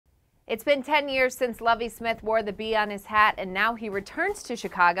It's been 10 years since Lovie Smith wore the B on his hat, and now he returns to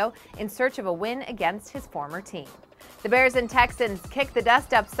Chicago in search of a win against his former team. The Bears and Texans kick the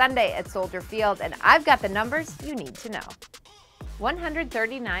dust up Sunday at Soldier Field, and I've got the numbers you need to know.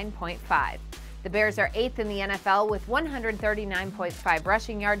 139.5. The Bears are 8th in the NFL with 139.5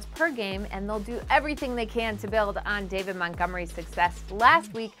 rushing yards per game, and they'll do everything they can to build on David Montgomery's success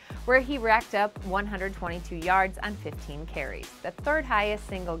last week, where he racked up 122 yards on 15 carries, the third highest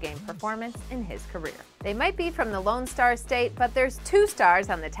single-game performance in his career. They might be from the Lone Star State, but there's two stars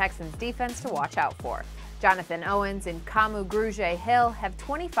on the Texans' defense to watch out for. Jonathan Owens and Kamu Grugier-Hill have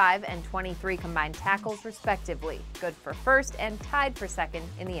 25 and 23 combined tackles respectively, good for first and tied for second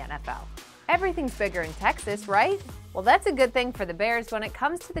in the NFL. Everything's bigger in Texas, right? Well, that's a good thing for the Bears when it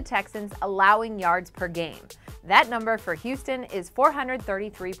comes to the Texans allowing yards per game. That number for Houston is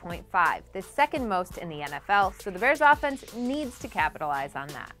 433.5, the second most in the NFL, so the Bears offense needs to capitalize on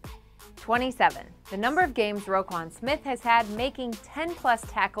that. 27. The number of games Roquan Smith has had making 10-plus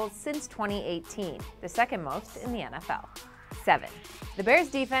tackles since 2018, the second most in the NFL. 7. The Bears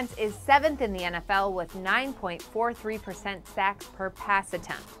defense is 7th in the NFL with 9.43% sacks per pass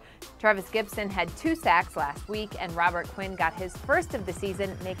attempt. Travis Gibson had 2 sacks last week, and Robert Quinn got his first of the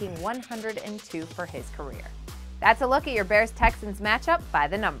season, making 102 for his career. That's a look at your Bears-Texans matchup by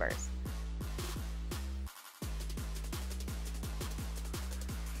the numbers.